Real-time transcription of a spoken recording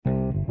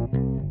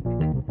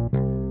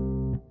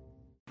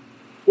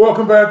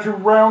Welcome back to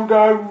Round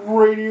Guy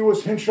Radio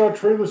as Henshaw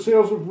Trailer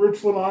Sales of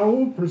Richland,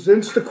 Iowa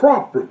presents the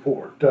Crop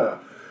Report.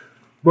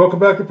 Welcome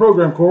back to the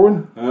program,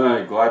 Corwin.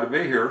 Glad to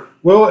be here.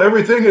 Well,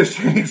 everything has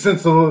changed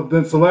since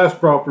the last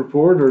crop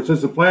report, or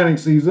since the planting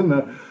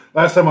season.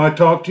 Last time I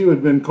talked to you, it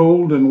had been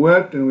cold and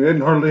wet, and we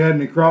hadn't hardly had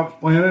any crops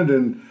planted.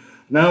 And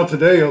now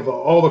today,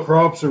 all the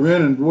crops are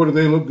in, and boy, do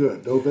they look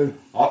good, don't they?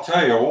 I'll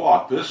tell you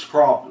what, this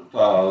crop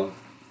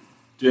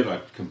did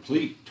a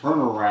complete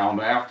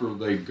turnaround after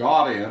they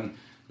got in.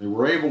 They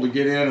were able to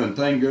get in, and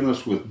thank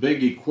goodness with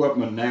big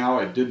equipment now,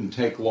 it didn't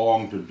take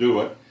long to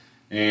do it.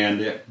 And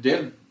it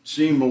did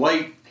seem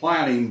late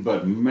planting,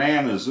 but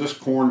man, is this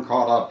corn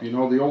caught up. You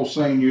know, the old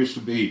saying used to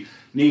be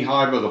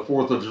knee-high by the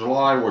 4th of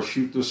July. Well,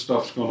 shoot, this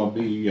stuff's going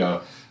to be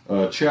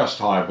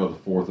chest-high by the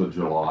 4th of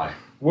July.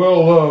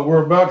 Well,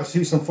 we're about to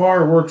see some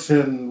fireworks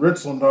in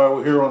Richland,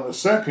 Iowa here on the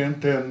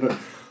 2nd, and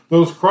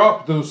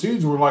those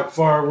seeds were like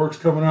fireworks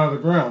coming out of the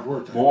ground,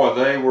 weren't they? Boy,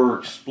 they were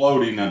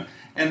exploding.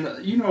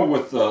 And you know,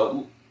 with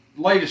the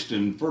latest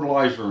in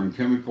fertilizer and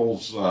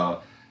chemicals,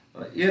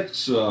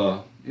 it's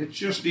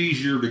just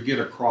easier to get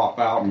a crop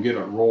out and get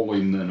it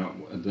rolling than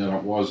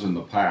it was in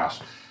the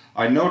past.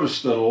 I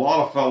noticed that a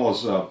lot of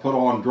fellows put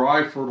on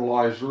dry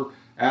fertilizer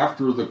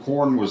after the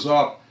corn was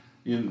up.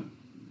 You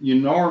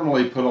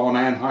normally put on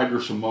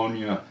anhydrous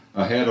ammonia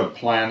ahead of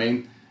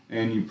planting,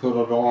 and you put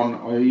it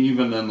on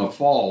even in the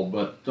fall,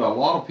 but a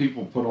lot of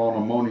people put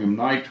on ammonium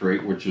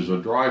nitrate, which is a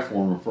dry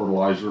form of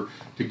fertilizer,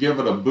 to give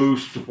it a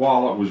boost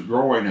while it was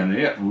growing, and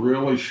it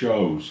really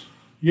shows.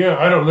 Yeah,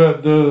 I don't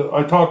know.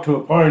 I talked to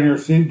a Pioneer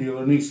seed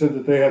dealer, and he said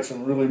that they had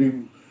some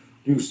really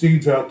new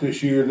seeds out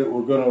this year that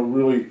were going to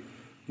really,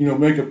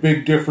 make a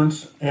big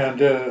difference,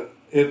 and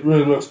it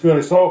really looks good.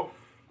 I saw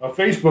a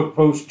Facebook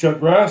post Chuck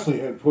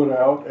Grassley had put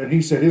out, and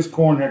he said his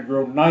corn had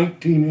grown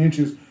 19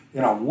 inches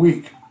in a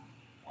week.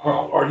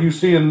 Are you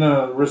seeing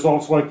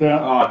results like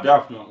that?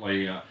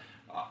 Definitely.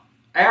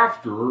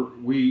 After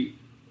we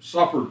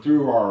suffered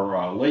through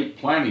our late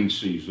planting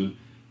season,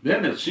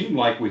 then it seemed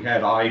like we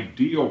had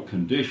ideal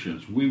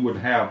conditions. We would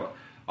have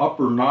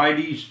upper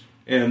 90s,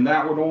 and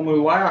that would only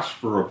last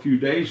for a few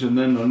days, and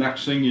then the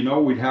next thing you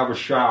know, we'd have a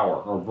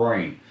shower of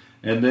rain,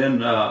 and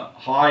then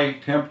high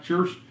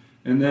temperatures,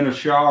 and then a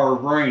shower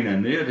of rain,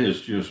 and it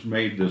has just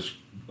made this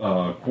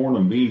corn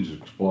and beans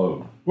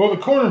explode. Well, the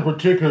corn in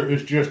particular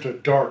is just a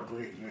dark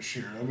green this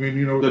year. I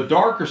mean, the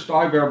darkest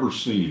I've ever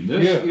seen.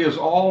 This is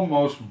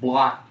almost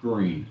black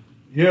green.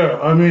 Yeah,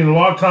 I mean, a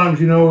lot of times,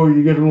 you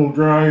get a little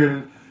dry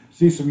and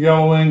see some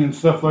yellowing and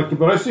stuff like that,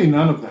 but I see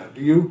none of that.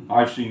 Do you?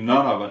 I've seen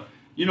none of it.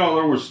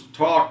 There was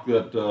talk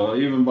that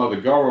even by the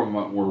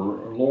government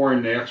were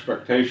lowering the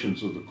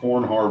expectations of the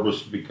corn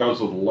harvest because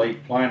of the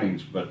late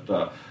plantings,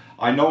 but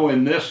I know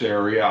in this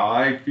area,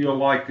 I feel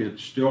like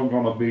it's still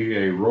going to be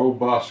a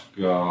robust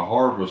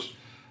harvest,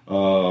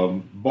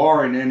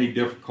 barring any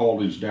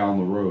difficulties down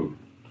the road.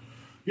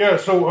 Yeah,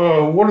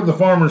 so what are the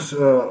farmers,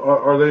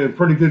 are they in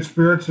pretty good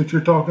spirits that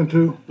you're talking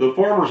to? The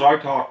farmers I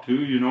talk to,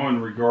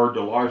 in regard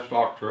to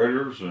livestock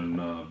traders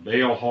and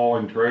bale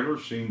hauling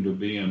traders, seem to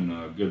be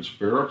in good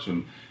spirits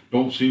and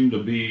don't seem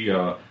to be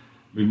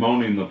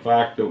bemoaning the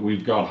fact that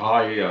we've got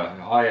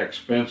high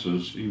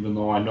expenses, even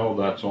though I know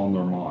that's on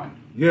their mind.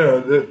 Yeah,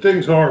 the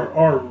things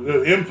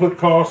the input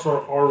costs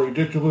are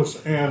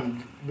ridiculous,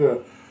 and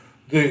the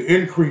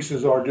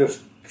increases are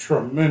just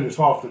tremendous,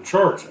 off the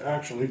charts,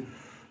 actually.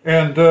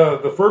 And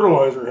the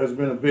fertilizer has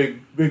been a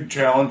big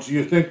challenge. Do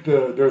you think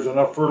there's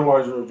enough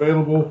fertilizer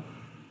available?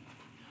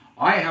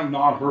 I have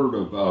not heard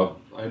of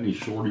any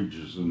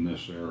shortages in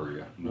this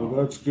area. No.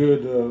 Well, that's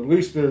good. At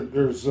least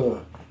there's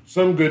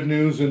some good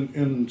news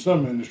in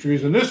some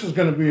industries. And this is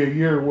going to be a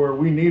year where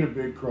we need a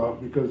big crop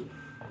because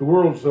the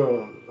world's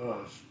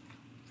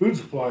food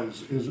supply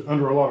is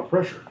under a lot of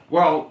pressure.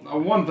 Well,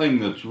 one thing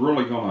that's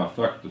really going to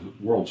affect the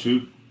world's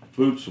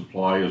food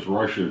supply is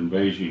Russia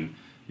invading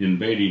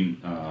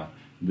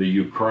the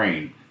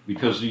Ukraine,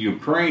 because the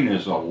Ukraine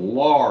is a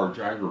large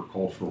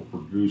agricultural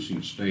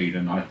producing state,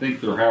 and I think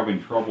they're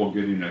having trouble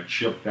getting it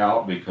shipped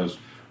out because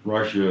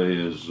Russia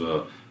is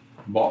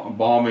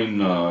bombing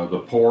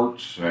the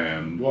ports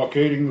and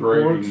blockading the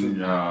ports,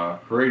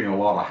 creating a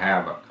lot of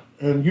havoc.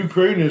 And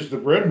Ukraine is the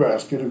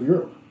breadbasket of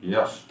Europe.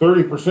 Yes.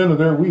 30% of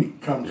their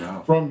wheat comes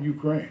from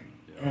Ukraine.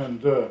 Yeah.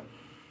 And,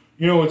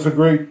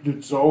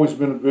 it's always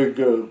been a big,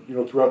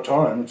 throughout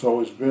time, it's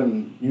always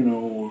been,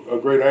 a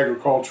great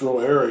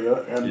agricultural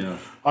area. And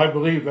I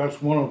believe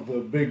that's one of the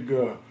big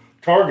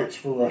targets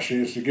for Russia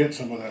is to get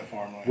some of that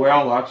farmland.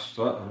 Well,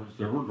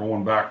 we're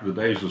going back to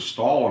the days of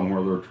Stalin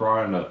where they're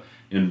trying to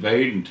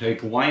invade and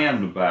take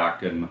land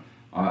back. And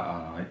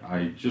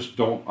I just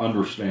don't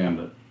understand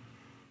it.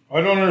 I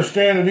don't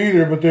understand it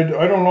either, but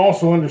I don't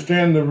also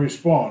understand the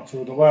response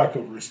or the lack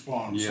of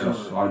response.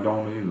 Yes, I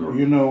don't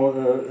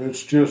either.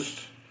 It's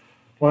just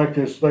like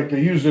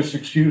they use this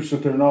excuse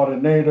that they're not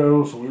in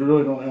NATO, so we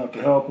really don't have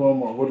to help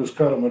them, or we'll just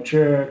cut them a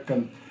check.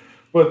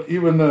 But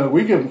even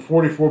we give them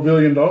 $44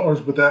 billion,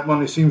 but that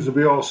money seems to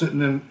be all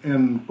sitting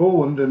in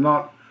Poland and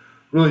not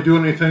really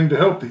doing anything to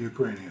help the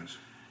Ukrainians.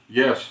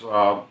 Yes,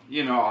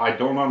 I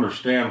don't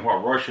understand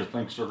what Russia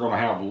thinks they're going to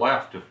have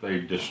left if they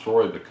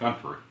destroy the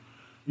country.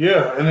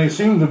 Yeah, and they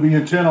seem to be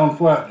intent on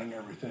flattening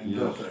everything,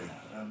 don't Yes.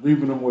 they? And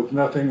leaving them with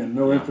nothing and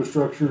no Yeah.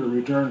 infrastructure to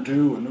return to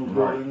and no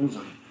Right. buildings.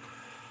 And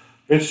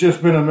it's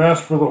just been a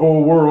mess for the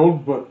whole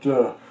world, but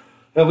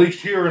at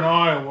least here in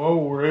Iowa,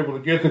 we're able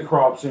to get the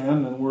crops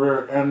in, and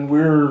we're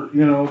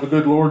the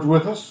good Lord's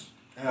with us,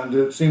 and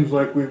it seems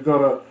like we've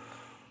got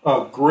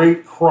a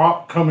great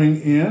crop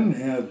coming in.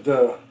 And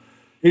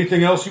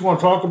anything else you want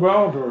to talk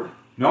about, or?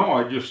 No,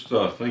 I just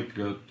think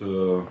that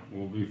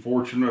we'll be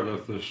fortunate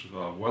if this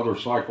weather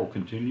cycle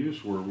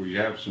continues, where we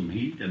have some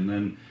heat and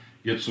then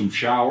get some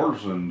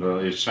showers, and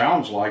it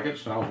sounds like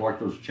there's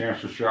a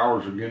chance of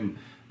showers again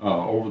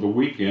over the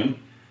weekend.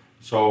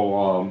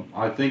 So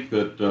I think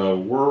that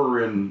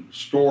we're in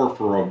store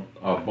for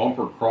a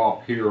bumper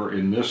crop here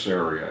in this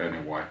area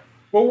anyway.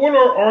 Well,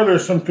 are there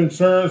some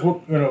concerns?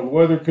 What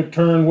weather could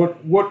turn?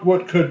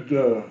 What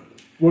could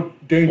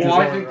what dangers?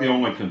 Well, I are think there? the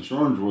only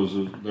concerns was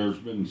that there's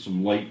been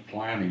some late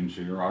plantings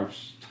here.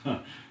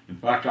 In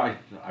fact,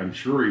 I'm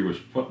sure he was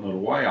putting it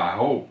away. I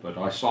hope, but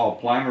I saw a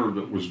planter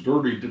that was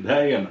dirty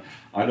today, and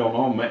I don't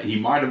know. He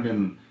might have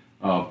been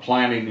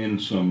planting in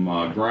some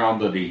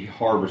ground that he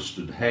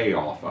harvested hay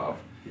off of.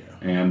 Yeah.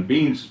 And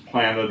beans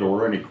planted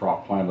or any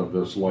crop planted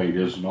this late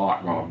is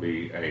not going to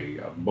be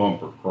a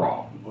bumper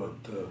crop.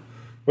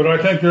 But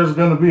I think there's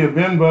going to be a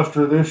bin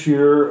buster this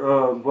year,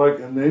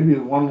 and maybe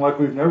one like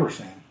we've never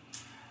seen.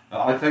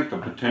 I think the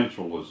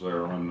potential is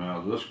there, and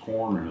this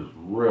corn has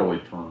really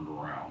turned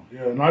around.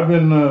 Yeah, and I've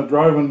been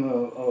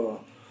driving.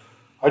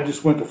 I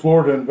just went to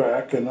Florida and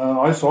back, and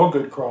I saw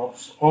good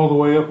crops all the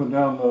way up and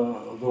down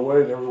the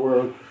way and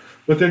everywhere.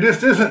 But there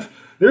just isn't.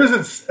 There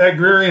isn't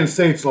agrarian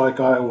states like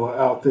Iowa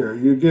out there.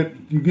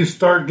 You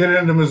start getting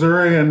into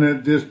Missouri, and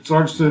it just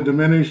starts to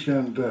diminish.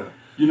 And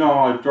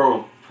I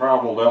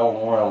traveled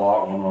Illinois a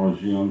lot when I was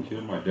a young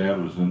kid. My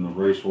dad was in the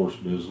racehorse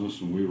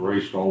business, and we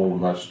raced all over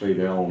that state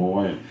of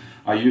Illinois. And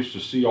I used to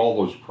see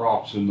all those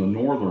crops in the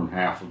northern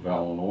half of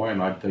Illinois,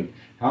 and I'd think,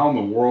 how in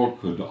the world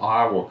could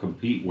Iowa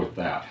compete with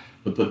that?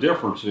 But the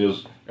difference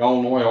is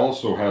Illinois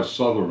also has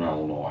southern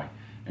Illinois,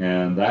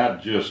 and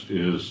that just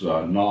is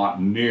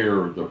not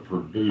near the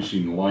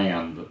producing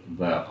land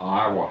that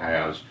Iowa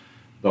has.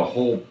 The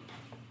whole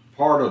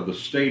part of the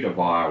state of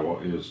Iowa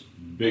is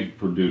big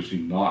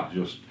producing, not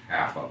just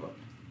half of it.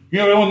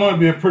 Illinois would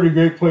be a pretty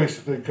great place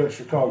if they cut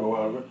Chicago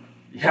out of it.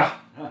 Yeah,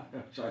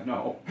 yes, I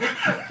know.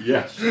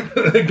 Yes.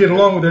 They get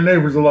along with their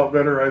neighbors a lot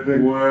better, I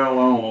think. Well,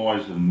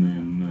 Illinois is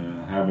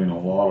having a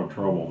lot of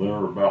trouble.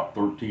 They're about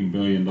 $13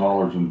 billion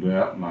in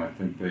debt, and I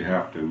think they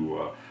have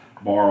to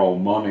borrow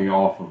money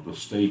off of the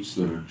states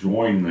that have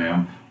joined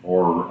them,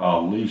 or at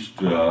least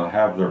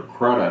have their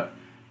credit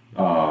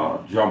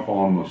jump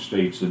on the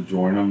states that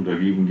join them to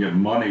even get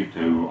money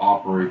to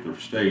operate their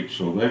states.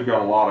 So they've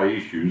got a lot of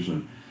issues,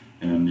 and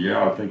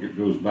yeah, I think it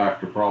goes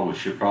back to probably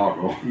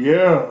Chicago.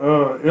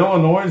 Yeah,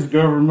 Illinois'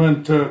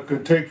 government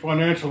could take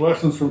financial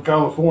lessons from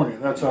California.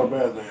 That's how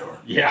bad they are.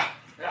 Yeah.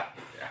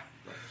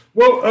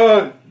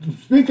 Well,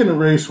 speaking of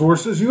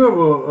racehorses, you have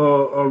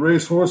a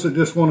racehorse that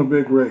just won a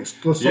big race.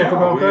 Let's talk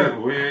about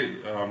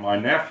that. My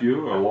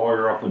nephew, a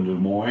lawyer up in Des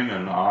Moines,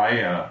 and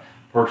I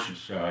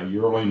purchased a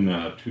yearling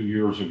 2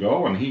 years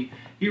ago, and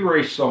he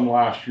raced some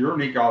last year,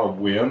 and he got a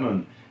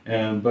win,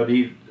 but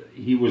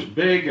he was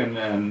big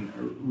and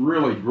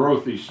really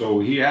growthy, so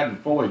he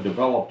hadn't fully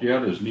developed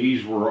yet. His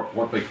knees were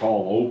what they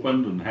call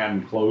opened and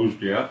hadn't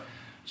closed yet.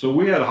 So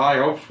we had high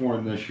hopes for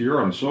him this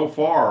year, and so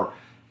far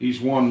he's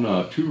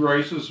won 2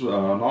 races,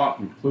 not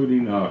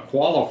including a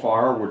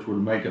qualifier, which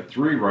would make it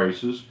 3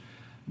 races.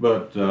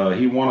 But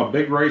he won a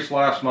big race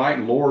last night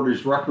and lowered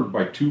his record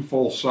by 2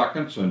 full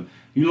seconds, and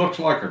he looks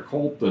like a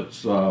colt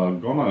that's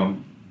going to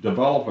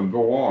develop and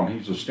go on.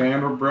 He's a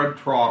standard-bred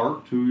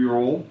trotter,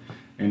 2-year-old,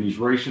 and he's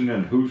racing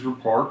in Hoosier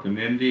Park in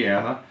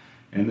Indiana.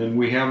 And then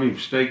we have him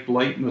staked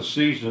late in the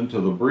season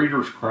to the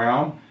Breeders'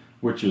 Crown,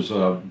 which is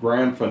a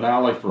grand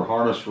finale for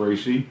harness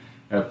racing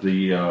at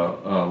the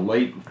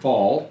late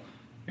fall.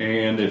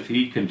 And if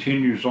he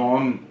continues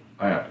on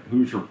at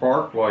Hoosier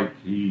Park like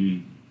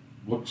he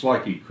looks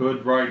like he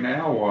could right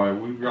now, why,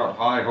 we've got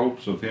high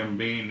hopes of him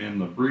being in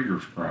the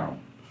Breeders' Crown.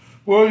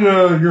 Well,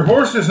 your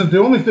horse isn't the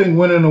only thing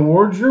winning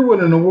awards. You're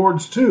winning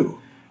awards too.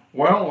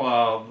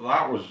 Well,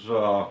 that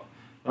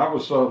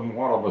was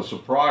somewhat of a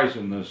surprise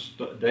in this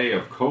day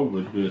of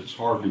COVID. It's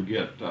hard to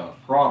get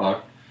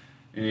product.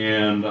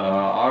 And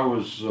I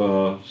was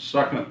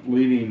second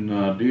leading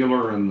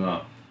dealer in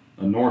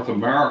North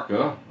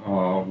America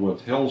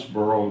with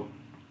Hillsborough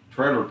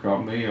Trailer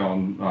Company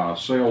on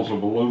sales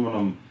of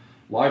aluminum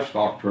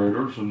livestock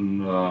trailers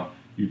and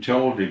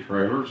utility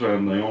trailers.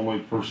 And the only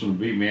person to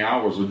beat me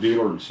out was a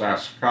dealer in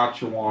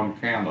Saskatchewan,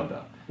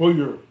 Canada. Well,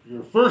 you're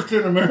first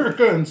in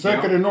America and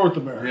second in North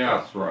America. Yeah,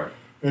 that's right.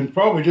 And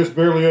probably just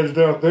barely edged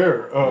out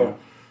there.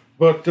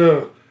 But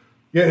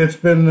Yeah, it's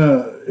been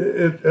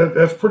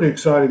that's pretty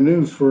exciting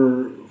news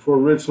for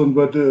Richland.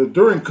 But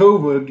during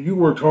COVID, you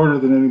worked harder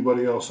than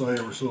anybody else I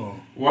ever saw.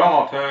 Well,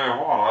 I'll tell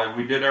you what,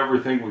 we did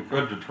everything we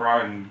could to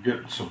try and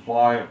get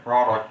supply of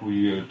product.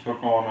 We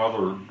took on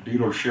other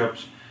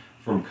dealerships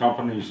from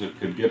companies that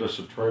could get us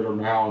a trailer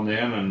now and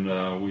then,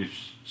 and we've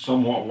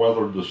somewhat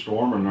weathered the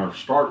storm and are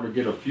starting to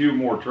get a few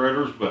more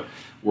trailers, but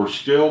we're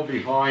still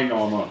behind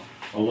on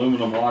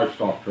aluminum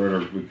livestock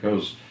trailers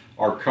because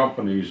our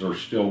companies are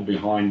still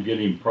behind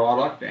getting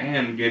product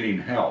and getting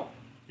help.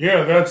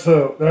 Yeah, that's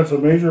a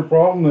major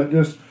problem that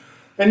just,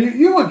 and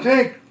you would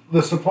think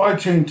the supply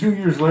chain 2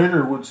 years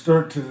later would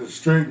start to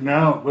straighten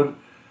out, but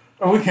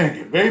we can't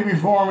get baby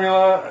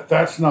formula.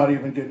 That's not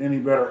even getting any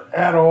better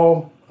at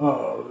all.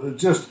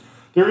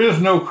 There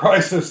is no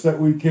crisis that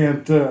we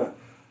can't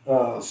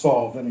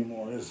solve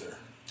anymore, is there?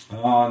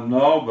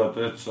 No, but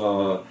it's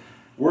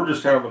we're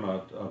just having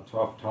a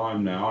tough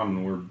time now,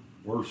 and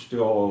we're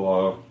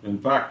still. In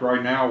fact,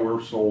 right now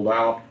we're sold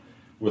out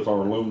with our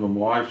aluminum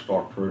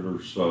livestock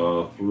trailers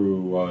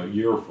through a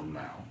year from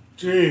now.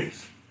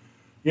 Jeez.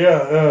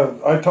 Yeah,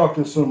 I talked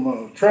to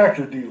some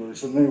tractor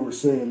dealers, and they were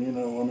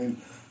saying,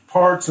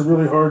 parts are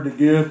really hard to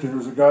get. There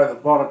was a guy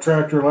that bought a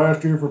tractor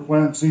last year for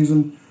plant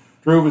season,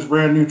 drove his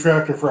brand new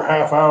tractor for a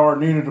half hour,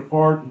 needed a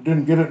part, and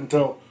didn't get it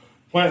until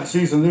plant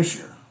season this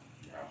year.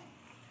 Yeah.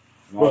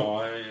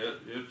 No,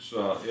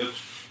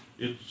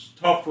 it's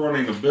tough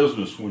running a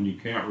business when you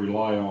can't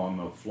rely on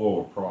the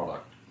flow of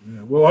product.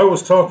 Yeah, well, I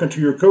was talking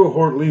to your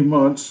cohort, Lee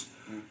Muntz,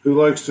 who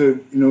likes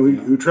to,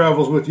 who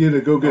travels with you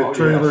to go get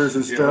trailers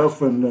and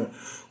stuff. And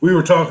we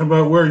were talking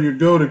about where you'd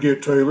go to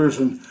get trailers,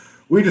 and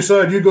we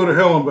decided you'd go to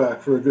hell and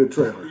back for a good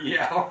trailer.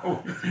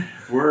 Yeah,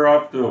 we're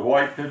up to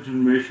White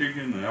Pigeon,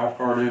 Michigan, and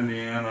Elkhart,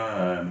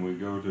 Indiana, and we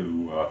go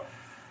to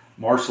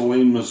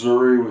Marceline,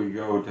 Missouri. We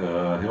go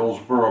to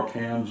Hillsboro,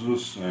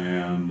 Kansas,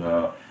 and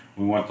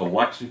we went to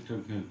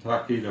Lexington,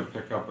 Kentucky to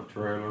pick up a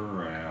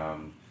trailer,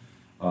 and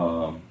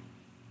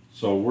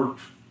so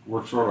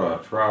we're sort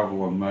of a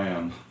traveling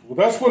man. Well,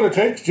 that's what it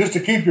takes just to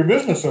keep your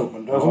business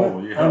open, doesn't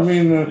it? Yes. I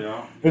mean,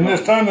 in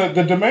this time,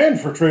 the demand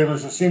for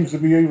trailers, it seems to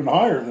be even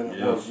higher than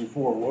it was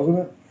before, wasn't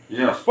it?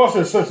 Yes. Plus,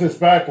 there's such this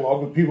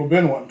backlog that people have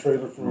been wanting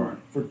trailer for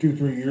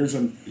 2-3 years,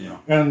 and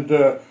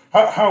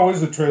how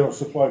is the trailer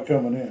supply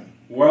coming in?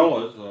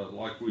 Well,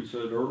 like we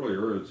said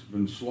earlier, it's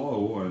been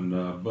slow,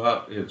 and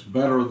but it's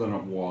better than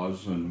it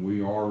was, and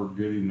we are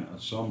getting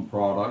some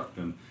product,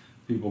 and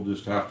people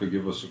just have to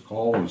give us a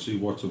call and see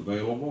what's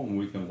available, and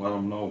we can let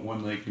them know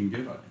when they can get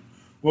it.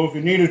 Well, if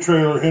you need a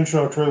trailer,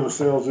 Henshaw Trailer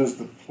Sales is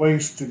the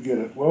place to get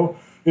it. Well,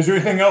 is there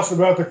anything else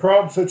about the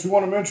crops that you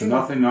want to mention?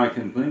 Nothing I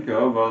can think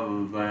of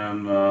other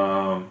than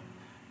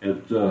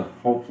it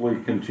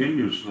hopefully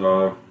continues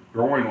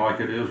growing like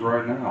it is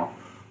right now.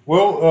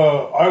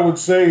 Well, I would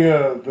say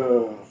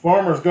the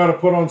farmer's got to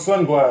put on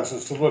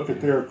sunglasses to look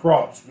at their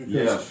crops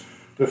because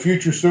the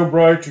future's so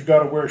bright you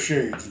got to wear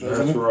shades,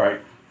 doesn't it? That's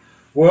right.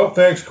 Well,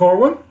 thanks,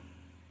 Corwin.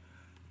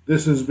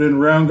 This has been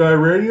Round Guy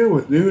Radio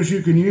with news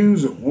you can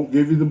use that won't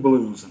give you the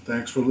blues, and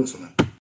thanks for listening.